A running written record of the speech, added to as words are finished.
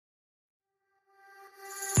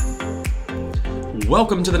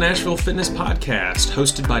Welcome to the Nashville Fitness Podcast,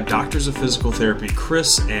 hosted by Doctors of Physical Therapy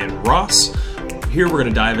Chris and Ross. Here we're going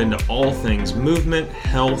to dive into all things movement,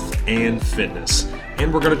 health, and fitness.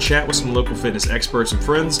 And we're going to chat with some local fitness experts and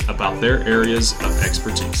friends about their areas of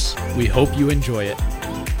expertise. We hope you enjoy it.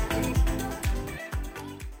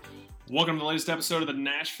 Welcome to the latest episode of the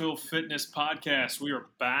Nashville Fitness Podcast. We are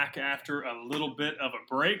back after a little bit of a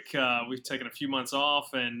break. We've taken a few months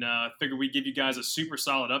off and figured we'd give you guys a super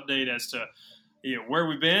solid update as to where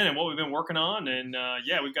we've been and what we've been working on. And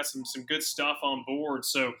we've got some good stuff on board.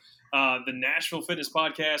 So the Nashville Fitness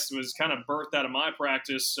Podcast was kind of birthed out of my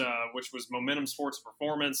practice, which was Momentum Sports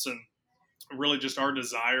Performance, and really just our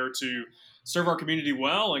desire to serve our community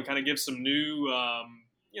well and kind of give some new,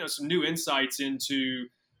 some new insights into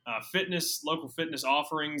fitness, local fitness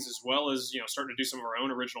offerings, as well as, starting to do some of our own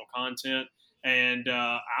original content. And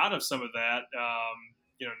out of some of that,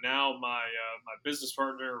 now my business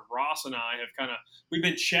partner Ross and I have we've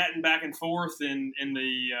been chatting back and forth in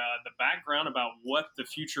the background about what the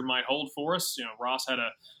future might hold for us. Ross had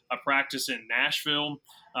a practice in Nashville,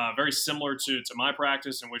 very similar to my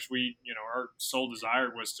practice, in which we, our sole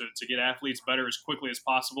desire was to get athletes better as quickly as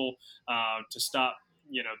possible, to stop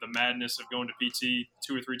the madness of going to PT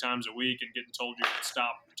 2 or 3 times a week and getting told you can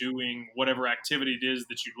stop doing whatever activity it is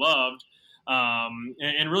that you loved.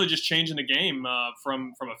 And really just changing the game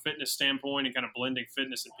from a fitness standpoint and kind of blending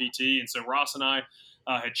fitness and PT. And so Ross and I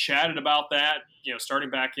had chatted about that, starting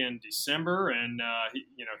back in December. And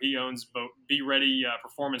he owns Be Ready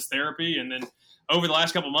Performance Therapy. And then over the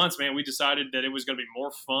last couple of months, man, we decided that it was going to be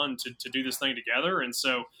more fun to do this thing together. And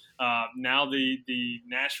so now the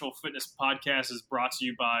Nashville Fitness Podcast is brought to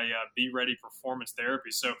you by Be Ready Performance Therapy.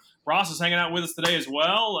 So Ross is hanging out with us today as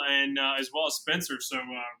well, and as well as Spencer. So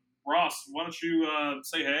Ross, why don't you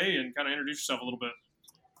say hey and kind of introduce yourself a little bit?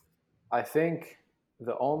 I think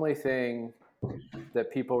the only thing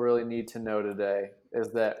that people really need to know today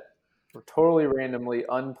is that we're totally randomly,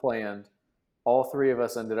 unplanned, all 3 of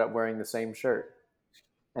us ended up wearing the same shirt.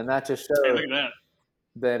 And that just shows hey, look at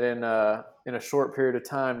that in a short period of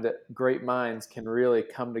time that great minds can really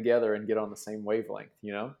come together and get on the same wavelength,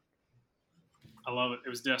 I love it. It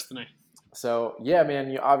was destiny. So, yeah,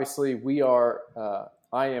 man, obviously we are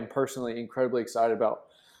I am personally incredibly excited about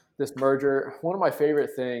this merger. One of my favorite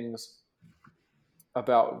things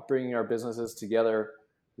about bringing our businesses together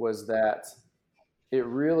was that it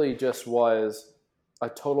really just was a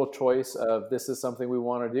total choice of this is something we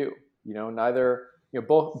want to do.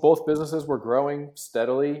 Both businesses were growing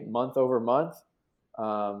steadily month over month.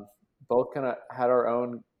 Both kind of had our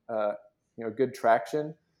own, good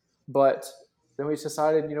traction, but then we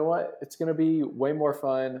decided, it's going to be way more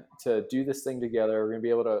fun to do this thing together. We're going to be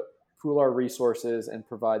able to pool our resources and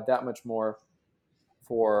provide that much more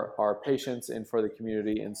for our patients and for the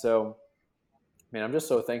community. And so, man, I'm just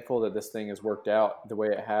so thankful that this thing has worked out the way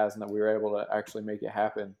it has and that we were able to actually make it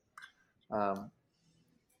happen.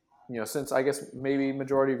 Since I guess maybe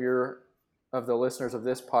majority of the listeners of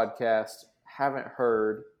this podcast haven't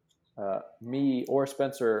heard me or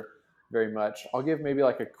Spencer very much, I'll give maybe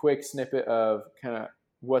like a quick snippet of kind of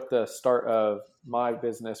what the start of my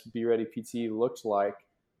business, Be Ready PT, looked like.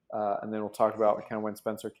 And then we'll talk about kind of when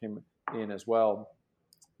Spencer came in as well.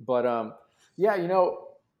 But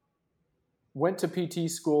went to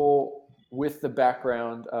PT school with the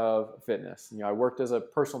background of fitness. I worked as a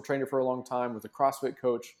personal trainer for a long time, was a CrossFit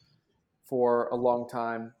coach for a long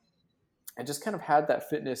time, and just kind of had that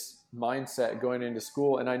fitness mindset going into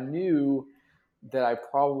school. And I knew that I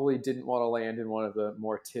probably didn't want to land in one of the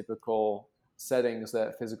more typical settings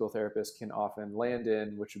that physical therapists can often land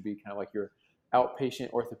in, which would be kind of like your outpatient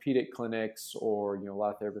orthopedic clinics, or, a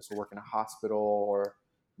lot of therapists will work in a hospital, or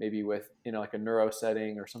maybe with, like a neuro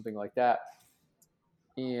setting or something like that.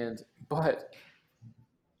 But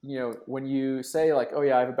when you say like, oh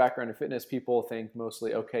yeah, I have a background in fitness, people think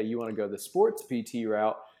mostly, okay, you want to go the sports PT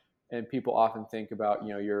route. And people often think about,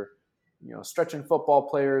 your stretching football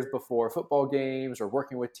players before football games, or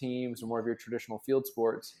working with teams, or more of your traditional field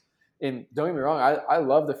sports. And don't get me wrong, I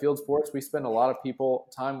love the field sports. We spend a lot of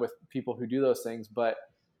time with people who do those things, but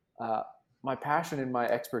my passion and my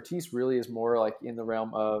expertise really is more like in the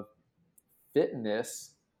realm of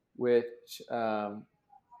fitness, which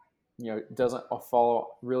doesn't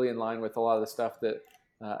fall really in line with a lot of the stuff that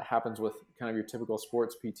happens with kind of your typical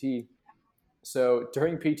sports PT. So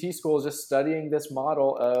during PT school, just studying this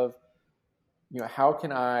model of how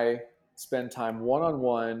can I spend time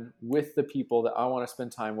one-on-one with the people that I want to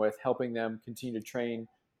spend time with, helping them continue to train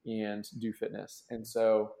and do fitness. And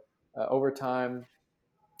so over time,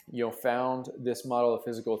 found this model of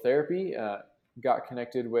physical therapy, got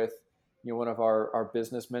connected with one of our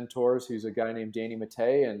business mentors, who's a guy named Danny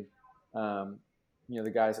Matei, and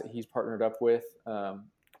the guys that he's partnered up with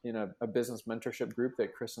in a business mentorship group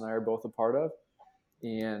that Chris and I are both a part of,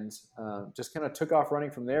 and just kind of took off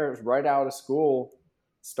running from there. It was right out of school.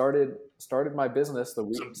 Started my business the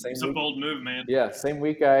week. It's a bold move, man. Yeah, same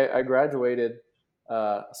week I graduated.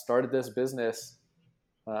 Started this business.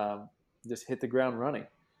 Just hit the ground running,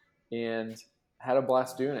 and had a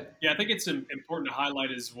blast doing it. Yeah, I think it's important to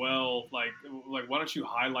highlight as well. Like, why don't you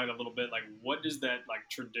highlight a little bit? Like, what does that like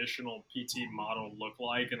traditional PT model look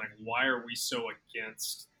like, and like, why are we so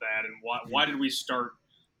against that, and why did we start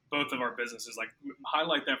both of our businesses? Like,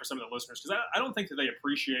 highlight that for some of the listeners, because I don't think that they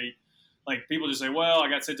appreciate. Like, people just say, well, I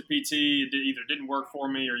got sent to PT, it either didn't work for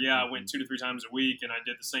me, or I went 2 to 3 times a week and I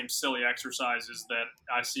did the same silly exercises that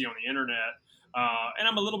I see on the internet. And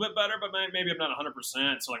I'm a little bit better, but maybe I'm not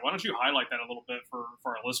 100%. So, like, why don't you highlight that a little bit for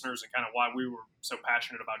our listeners and kind of why we were so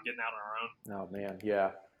passionate about getting out on our own? Oh, man,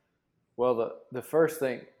 yeah. Well, the first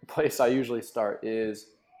place I usually start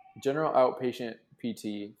is general outpatient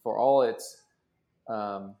PT for all its,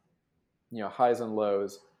 highs and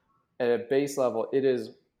lows. At a base level, it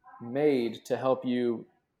is made to help you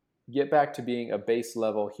get back to being a base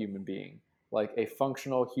level human being, like a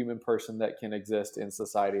functional human person that can exist in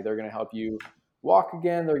society. They're going to help you walk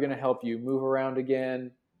again. They're going to help you move around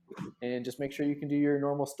again, and just make sure you can do your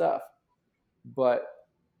normal stuff. But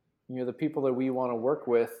the people that we want to work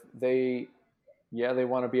with, they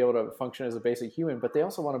want to be able to function as a basic human, but they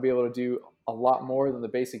also want to be able to do a lot more than the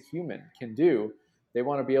basic human can do. They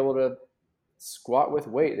want to be able to squat with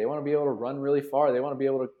weight. They want to be able to run really far. They want to be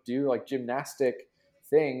able to do like gymnastic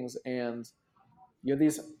things. And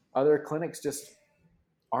these other clinics just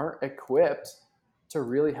aren't equipped to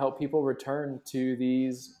really help people return to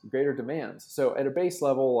these greater demands. So at a base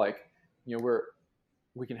level, like,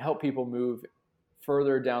 we can help people move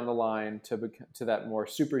further down the line to that more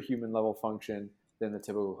superhuman level function than the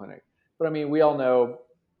typical clinic. But I mean, we all know,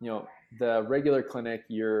 the regular clinic,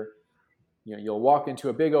 you'll walk into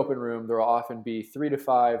a big open room. There will often be 3 to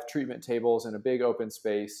 5 treatment tables in a big open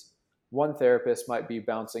space. One therapist might be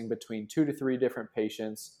bouncing between 2 to 3 different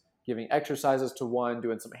patients, giving exercises to one,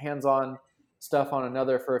 doing some hands-on stuff on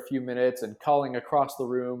another for a few minutes, and calling across the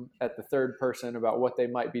room at the third person about what they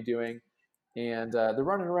might be doing. And they're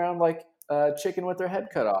running around like a chicken with their head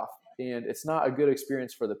cut off. And it's not a good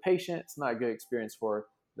experience for the patient. It's not a good experience for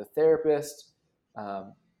the therapist.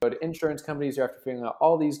 But insurance companies are after figuring out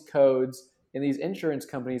all these codes, and these insurance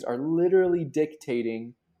companies are literally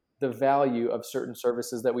dictating the value of certain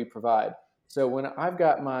services that we provide. So when I've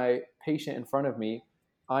got my patient in front of me,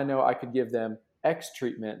 I know I could give them X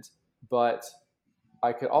treatment, but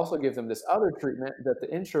I could also give them this other treatment that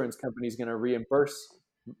the insurance company is going to reimburse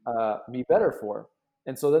me better for.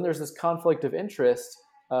 And so then there's this conflict of interest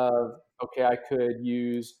of, okay, I could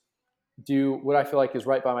do what I feel like is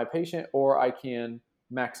right by my patient, or I can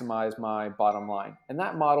maximize my bottom line. And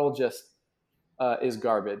that model just is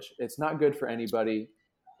garbage. It's not good for anybody.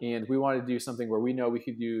 And we want to do something where we know we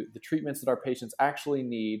could do the treatments that our patients actually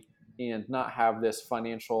need and not have this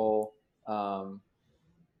financial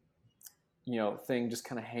thing just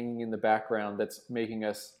kind of hanging in the background that's making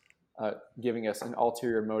us, giving us an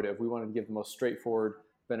ulterior motive. We wanted to give the most straightforward,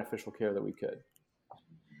 beneficial care that we could.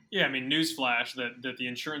 Yeah, I mean, newsflash that the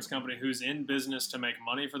insurance company who's in business to make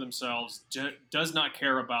money for themselves does not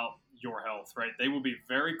care about your health, right? They will be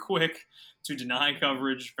very quick to deny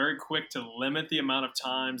coverage, very quick to limit the amount of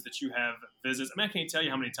times that you have visits. I mean, I can't tell you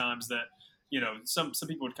how many times that, some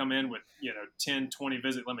people would come in with, 10, 20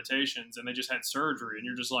 visit limitations, and they just had surgery, and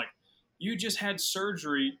you're just like, you just had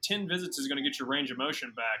surgery. 10 visits is going to get your range of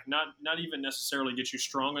motion back, not even necessarily get you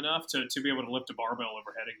strong enough to be able to lift a barbell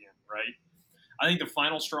overhead again, right? I think the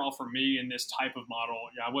final straw for me in this type of model,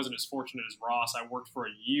 I wasn't as fortunate as Ross. I worked for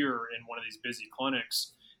a year in one of these busy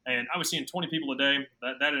clinics, and I was seeing 20 people a day.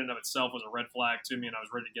 That in and of itself was a red flag to me, and I was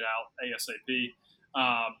ready to get out ASAP.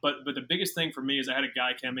 But the biggest thing for me is I had a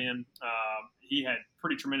guy come in. He had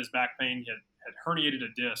pretty tremendous back pain. He had herniated a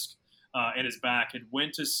disc in his back. Had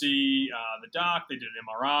went to see the doc. They did an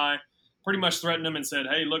MRI. Pretty much threatened him and said,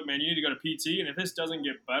 hey, look, man, you need to go to PT, and if this doesn't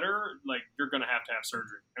get better, like, you're going to have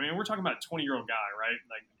surgery. I mean, we're talking about a 20-year-old guy, right?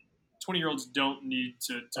 Like, 20-year-olds don't need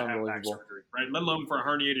to have back surgery, right? Let alone for a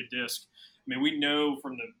herniated disc. I mean, we know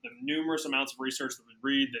from the numerous amounts of research that we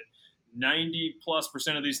read that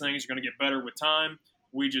 90+% of these things are going to get better with time.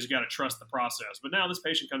 We just got to trust the process. But now this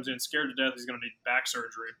patient comes in scared to death he's going to need back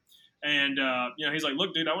surgery. And, he's like,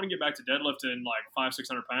 look, dude, I want to get back to deadlifting like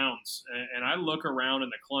 500-600 pounds. And I look around in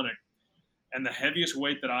the clinic, and the heaviest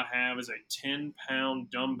weight that I have is a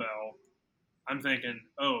 10-pound dumbbell. I'm thinking,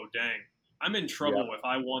 oh, dang, I'm in trouble if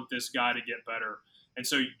I want this guy to get better. And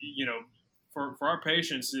so, for our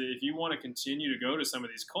patients, if you want to continue to go to some of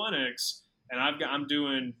these clinics, and I'm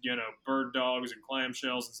doing, bird dogs and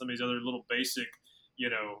clamshells and some of these other little basic,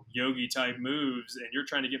 yogi type moves, and you're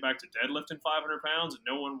trying to get back to deadlifting 500 pounds and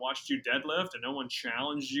no one watched you deadlift and no one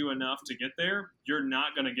challenged you enough to get there, you're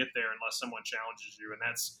not going to get there unless someone challenges you. And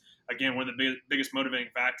that's, again, one of the biggest motivating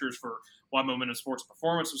factors for why Momentum Sports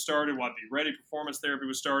Performance was started, why Be Ready Performance Therapy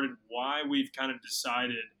was started, why we've kind of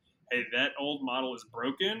decided, hey, that old model is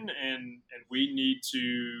broken, and we need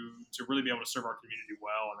to really be able to serve our community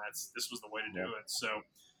well, and this was the way to do it. So,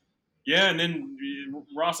 yeah, and then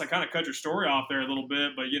Ross, I kind of cut your story off there a little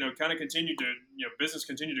bit, but kind of continued to business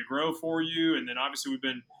continued to grow for you, and then obviously we've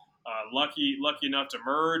been lucky enough to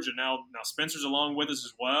merge, and now Spencer's along with us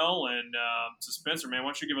as well. And so Spencer, man, why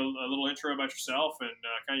don't you give a little intro about yourself and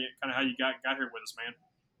kind of how you got here with us, man?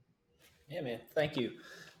 Yeah, man. Thank you.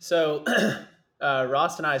 So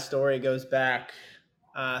Ross and I's story goes back,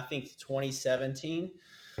 I think, 2017.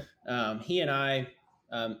 He and I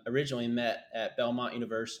originally met at Belmont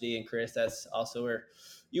University, and Chris, that's also where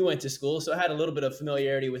you went to school. So I had a little bit of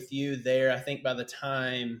familiarity with you there. I think by the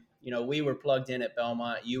time we were plugged in at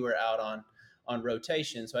Belmont, you were out on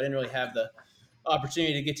rotation, so I didn't really have the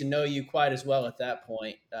opportunity to get to know you quite as well at that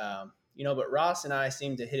point. But Ross and I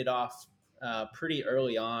seemed to hit it off pretty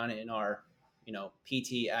early on in our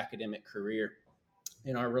PT academic career,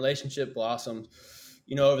 and our relationship blossomed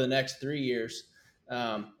over the next 3 years.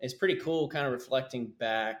 It's pretty cool kind of reflecting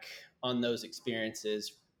back on those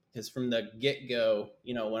experiences, because from the get-go,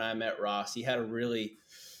 when I met Ross, he had a really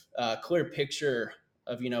clear picture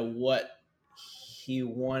of what he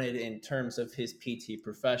wanted in terms of his PT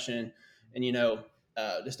profession, and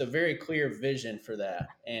just a very clear vision for that.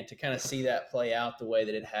 And to kind of see that play out the way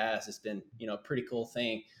that it has been a pretty cool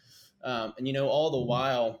thing. And all the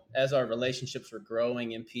while, as our relationships were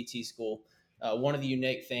growing in PT school, one of the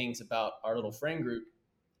unique things about our little friend group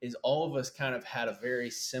is all of us kind of had a very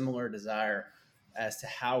similar desire as to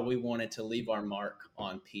how we wanted to leave our mark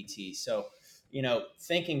on PT. So,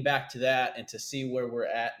 thinking back to that and to see where we're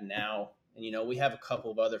at now, and we have a couple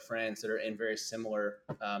of other friends that are in very similar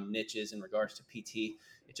niches in regards to PT.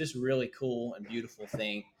 It's just really cool and beautiful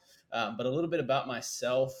thing. But a little bit about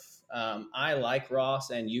myself. I, like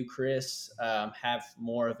Ross and you, Chris, have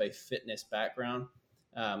more of a fitness background.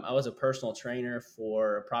 I was a personal trainer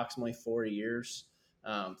for approximately 4 years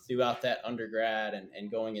throughout that undergrad and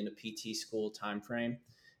going into PT school timeframe.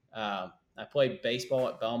 I played baseball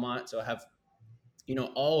at Belmont, so I have,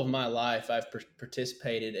 all of my life I've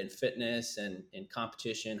participated in fitness and in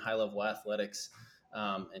competition, high-level athletics,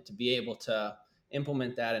 and to be able to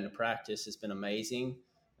implement that into practice has been amazing.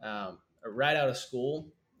 Right out of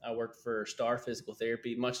school, I worked for Star Physical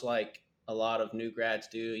Therapy, much like a lot of new grads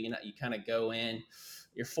do. You kind of go in,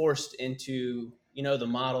 you're forced into, the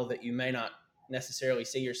model that you may not necessarily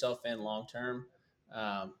see yourself in long term,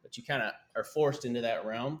 but you kind of are forced into that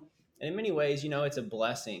realm. And in many ways, it's a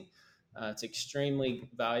blessing. It's extremely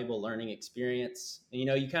valuable learning experience. And,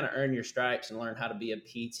 you kind of earn your stripes and learn how to be a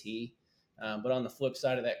PT. But on the flip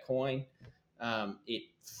side of that coin, it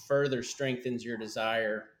further strengthens your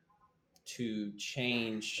desire to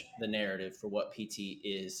change the narrative for what PT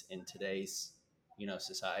is in today's,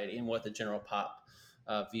 society, and what the general pop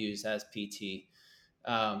views as PT.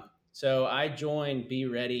 So I joined Be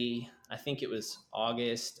Ready, I think it was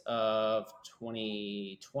August of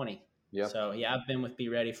 2020. Yeah. So yeah, I've been with Be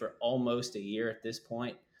Ready for almost a year at this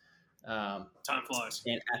point. Time flies.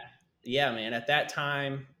 And man, at that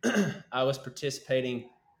time, I was participating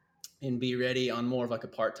in Be Ready on more of like a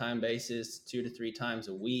part-time basis, 2 to 3 times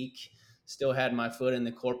a week. Still had my foot in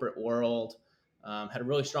the corporate world. Had a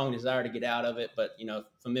really strong desire to get out of it, but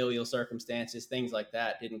familial circumstances, things like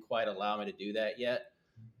that, didn't quite allow me to do that yet.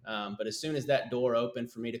 But as soon as that door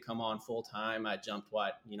opened for me to come on full time, I jumped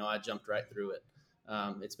right through it.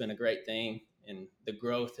 It's been a great thing, and the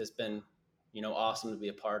growth has been, awesome to be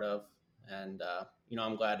a part of. And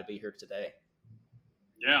I'm glad to be here today.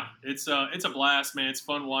 Yeah, it's a blast, man. It's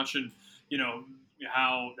fun watching,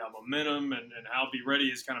 how Momentum and how Be Ready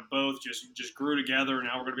is kind of both just grew together, and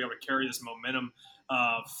now we're going to be able to carry this momentum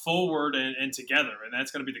forward and together, and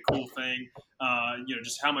that's going to be the cool thing.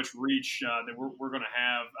 Just how much reach that we're going to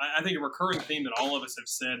have. I think a recurring theme that all of us have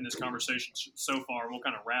said in this conversation so far, and we'll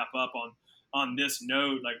kind of wrap up on this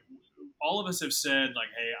note. Like, all of us have said, like,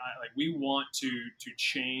 hey, we want to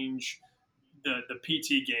change the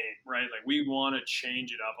PT game, right? Like, we want to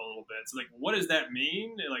change it up a little bit. So, like, what does that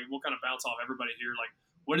mean? Like, we'll kind of bounce off everybody here. Like,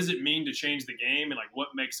 what does it mean to change the game, and like what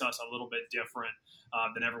makes us a little bit different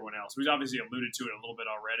than everyone else. We've obviously alluded to it a little bit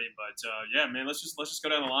already, but yeah, man, let's just go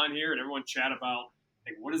down the line here and everyone chat about,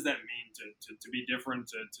 like, what does that mean to be different,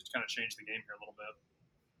 to kind of change the game here a little bit.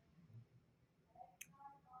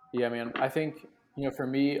 Yeah, man. I think, for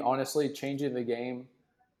me, honestly, changing the game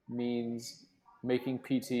means making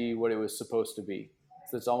PT what it was supposed to be.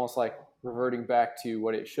 So it's almost like reverting back to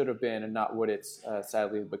what it should have been and not what it's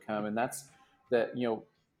sadly become. And that's that,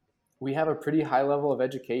 we have a pretty high level of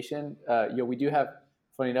education. We do have,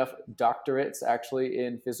 funny enough, doctorates actually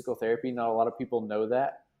in physical therapy. Not a lot of people know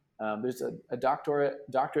that. There's a doctorate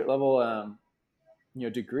level,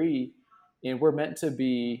 degree, and we're meant to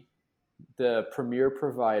be the premier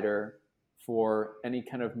provider for any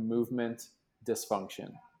kind of movement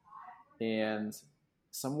dysfunction. And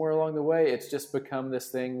somewhere along the way, it's just become this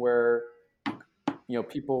thing where,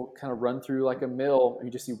 people kind of run through like a mill. You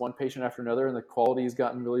just see one patient after another, and the quality has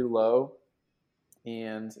gotten really low.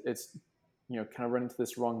 And it's, kind of run into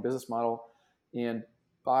this wrong business model. And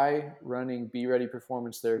by running Be Ready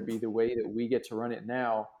Performance Therapy the way that we get to run it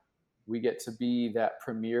now, we get to be that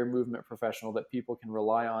premier movement professional that people can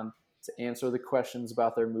rely on to answer the questions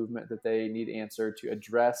about their movement that they need answered, to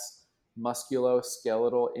address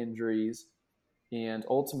musculoskeletal injuries, and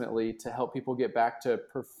ultimately to help people get back to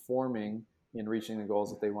performing and reaching the goals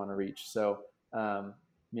that they want to reach. So,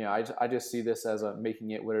 I just see this as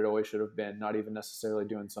making it what it always should have been, not even necessarily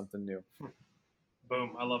doing something new.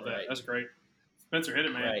 Boom. I love that. Right. That's great. Spencer, hit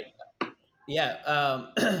it, man. Right. Yeah.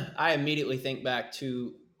 I immediately think back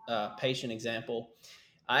to a patient example.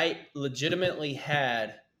 I legitimately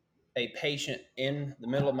had a patient in the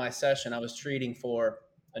middle of my session. I was treating for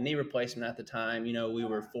a knee replacement at the time. We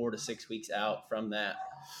were 4 to 6 weeks out from that.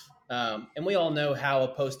 And we all know how a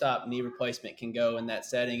post-op knee replacement can go in that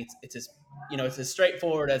setting. It's as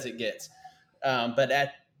straightforward as it gets. But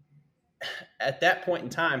at that point in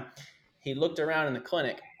time, he looked around in the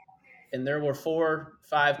clinic, and there were 4 or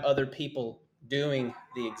 5 other people doing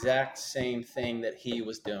the exact same thing that he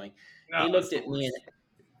was doing. No, He looked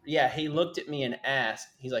at me and asked,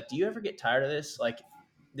 he's like, "Do you ever get tired of this? Like,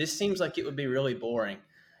 this seems like it would be really boring."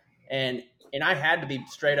 And I had to be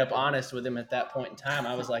straight up honest with him at that point in time.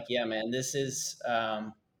 I was like, "Yeah, man, this is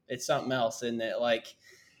it's something else." And that, like,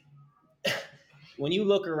 when you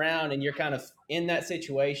look around and you're kind of in that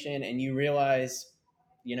situation and you realize,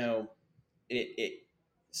 it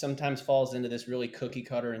sometimes falls into this really cookie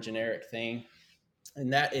cutter and generic thing.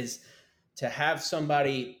 And that is to have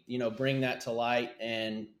somebody, bring that to light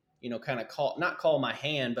and, kind of not call my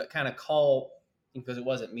hand, but kind of call, because it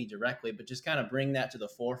wasn't me directly, but just kind of bring that to the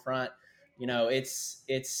forefront.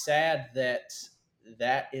 It's sad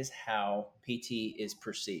that is how PT is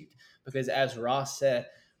perceived, because as Ross said,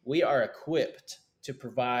 we are equipped to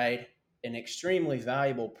provide an extremely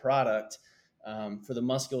valuable product for the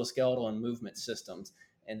musculoskeletal and movement systems.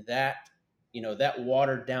 And that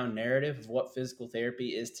watered down narrative of what physical therapy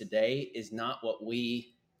is today is not what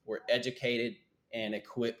we were educated and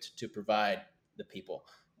equipped to provide the people.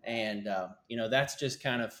 And, that's just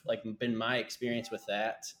kind of like been my experience with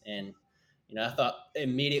that. And, I thought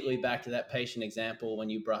immediately back to that patient example when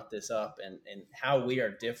you brought this up, and how we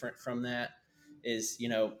are different from that is,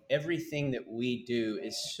 everything that we do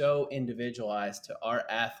is so individualized to our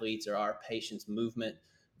athletes or our patients' movement,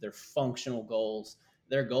 their functional goals,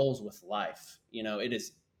 their goals with life.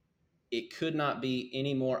 It could not be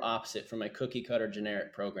any more opposite from a cookie cutter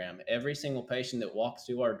generic program. Every single patient that walks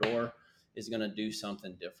through our door is going to do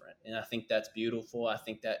something different. And I think that's beautiful. I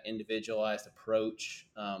think that individualized approach,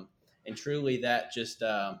 and truly that just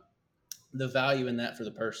the value in that for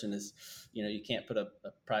the person is, you can't put a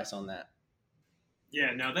price on that.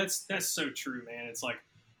 Yeah, no, that's so true, man. It's like,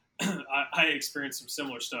 I experienced some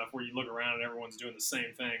similar stuff where you look around and everyone's doing the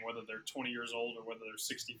same thing, whether they're 20 years old or whether they're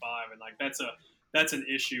 65. And like, that's an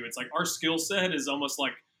issue. It's like our skill set is almost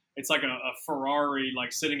like, it's like a Ferrari,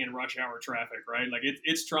 like sitting in rush hour traffic, right? Like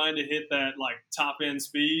it's trying to hit that like top end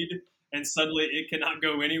speed, and suddenly it cannot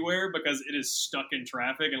go anywhere because it is stuck in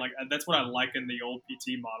traffic. And like, that's what I like in the old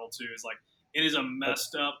PT model too, is like, it is a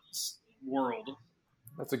messed up world.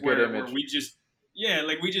 That's a good image. Where we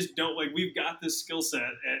just don't, like, we've got this skill set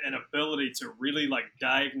and ability to really like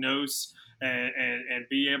diagnose and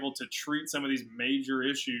be able to treat some of these major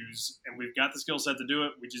issues, and we've got the skill set to do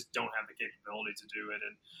it. We just don't have the capability to do it.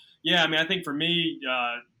 And yeah, I mean, I think for me,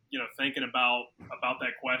 thinking about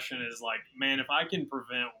that question is like, man, if I can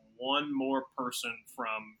prevent one more person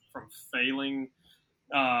from failing,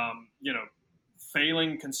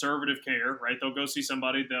 failing conservative care, right? They'll go see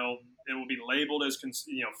somebody, it will be labeled as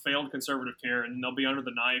failed conservative care, and they'll be under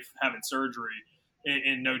the knife having surgery.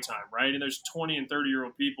 in no time, right? And there's 20 and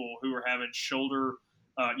 30-year-old people who are having shoulder,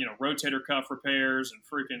 rotator cuff repairs and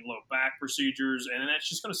freaking low back procedures, and that's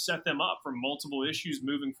just going to set them up for multiple issues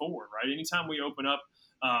moving forward, right? Anytime we open up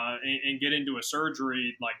and get into a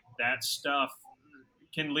surgery, like that stuff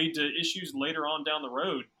can lead to issues later on down the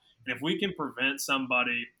road. And if we can prevent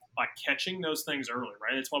somebody by catching those things early,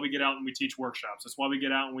 right? That's why we get out and we teach workshops. That's why we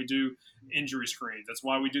get out and we do injury screens. That's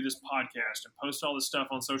why we do this podcast and post all this stuff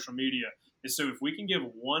on social media. And so if we can give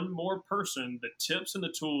one more person the tips and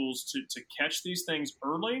the tools to catch these things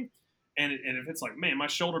early, and if it's like, man, my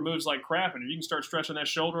shoulder moves like crap, and if you can start stretching that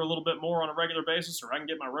shoulder a little bit more on a regular basis, or I can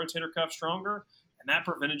get my rotator cuff stronger, and that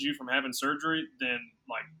prevented you from having surgery, then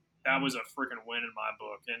like that was a freaking win in my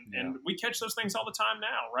book. And we catch those things all the time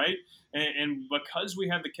now, right? And because we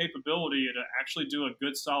have the capability to actually do a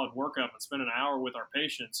good solid workup and spend an hour with our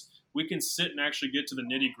patients, we can sit and actually get to the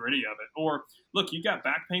nitty gritty of it. Or look, you got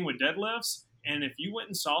back pain with deadlifts, and if you went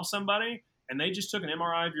and saw somebody and they just took an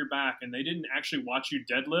MRI of your back and they didn't actually watch you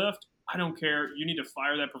deadlift, I don't care. You need to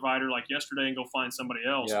fire that provider like yesterday and go find somebody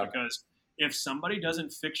else, because if somebody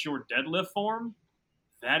doesn't fix your deadlift form,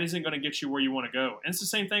 that isn't going to get you where you want to go. And it's the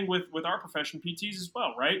same thing with our profession, PTs as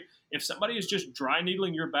well, right? If somebody is just dry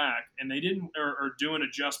needling your back and they didn't, or doing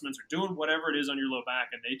adjustments or doing whatever it is on your low back,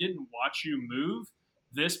 and they didn't watch you move,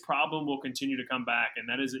 this problem will continue to come back. And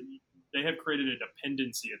that is, they have created a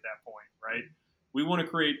dependency at that point, right? We want to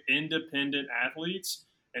create independent athletes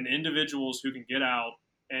and individuals who can get out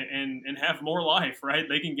and have more life, right?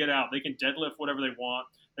 They can get out, they can deadlift whatever they want,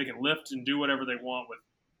 they can lift and do whatever they want with,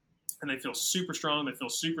 and they feel super strong, they feel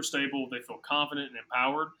super stable, they feel confident and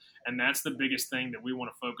empowered. And that's the biggest thing that we want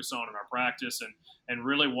to focus on in our practice, and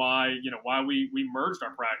really why we merged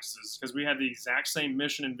our practices, because we had the exact same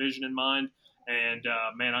mission and vision in mind. And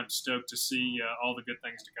man, I'm stoked to see all the good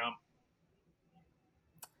things to come.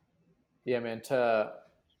 Yeah, man, to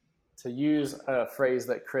use a phrase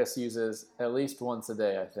that Chris uses at least once a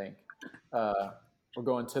day, I think, we're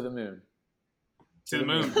going to the moon. To the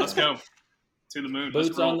moon. Let's go. To the moon.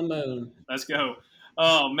 Boots on the moon. Let's go.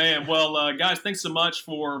 Oh, man. Well, guys, thanks so much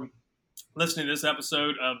for listening to this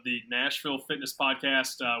episode of the Nashville Fitness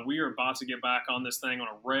Podcast. We are about to get back on this thing on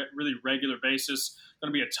a really regular basis.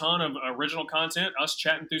 Going to be a ton of original content, us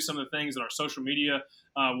chatting through some of the things that our social media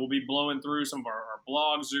will be blowing through, some of our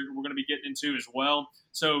blogs we're going to be getting into as well.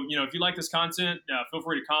 So, if you like this content, feel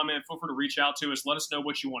free to comment, feel free to reach out to us. Let us know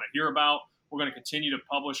what you want to hear about. We're going to continue to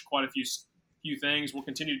publish quite a few things. We'll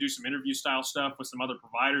continue to do some interview style stuff with some other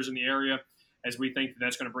providers in the area, as we think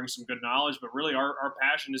that's going to bring some good knowledge. But really our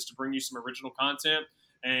passion is to bring you some original content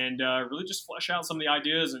and really just flesh out some of the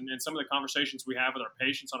ideas and some of the conversations we have with our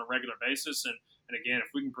patients on a regular basis. And again,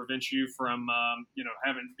 if we can prevent you from,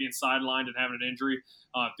 being sidelined and having an injury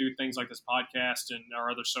through things like this podcast and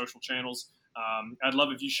our other social channels, I'd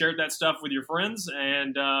love if you shared that stuff with your friends.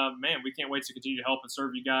 And man, we can't wait to continue to help and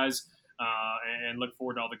serve you guys and look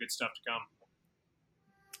forward to all the good stuff to come.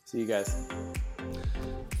 See you guys.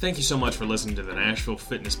 Thank you so much for listening to the Nashville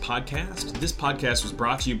Fitness Podcast. This podcast was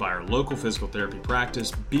brought to you by our local physical therapy practice,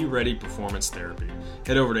 Be Ready Performance Therapy.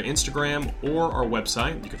 Head over to Instagram or our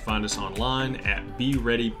website. You can find us online at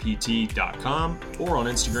BeReadyPT.com or on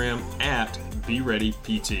Instagram at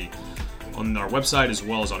BeReadyPT. On our website as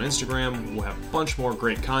well as on Instagram, we'll have a bunch more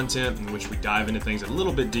great content in which we dive into things a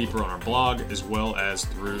little bit deeper on our blog as well as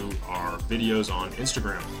through our videos on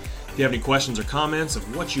Instagram. If you have any questions or comments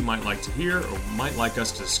of what you might like to hear or might like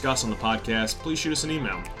us to discuss on the podcast, please shoot us an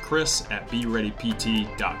email,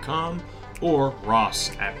 chris@bereadypt.com or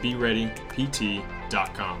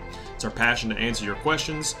ross@bereadypt.com. It's our passion to answer your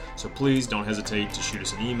questions, so please don't hesitate to shoot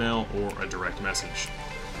us an email or a direct message.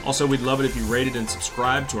 Also, we'd love it if you rated and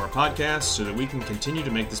subscribed to our podcast so that we can continue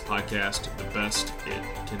to make this podcast the best it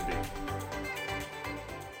can be.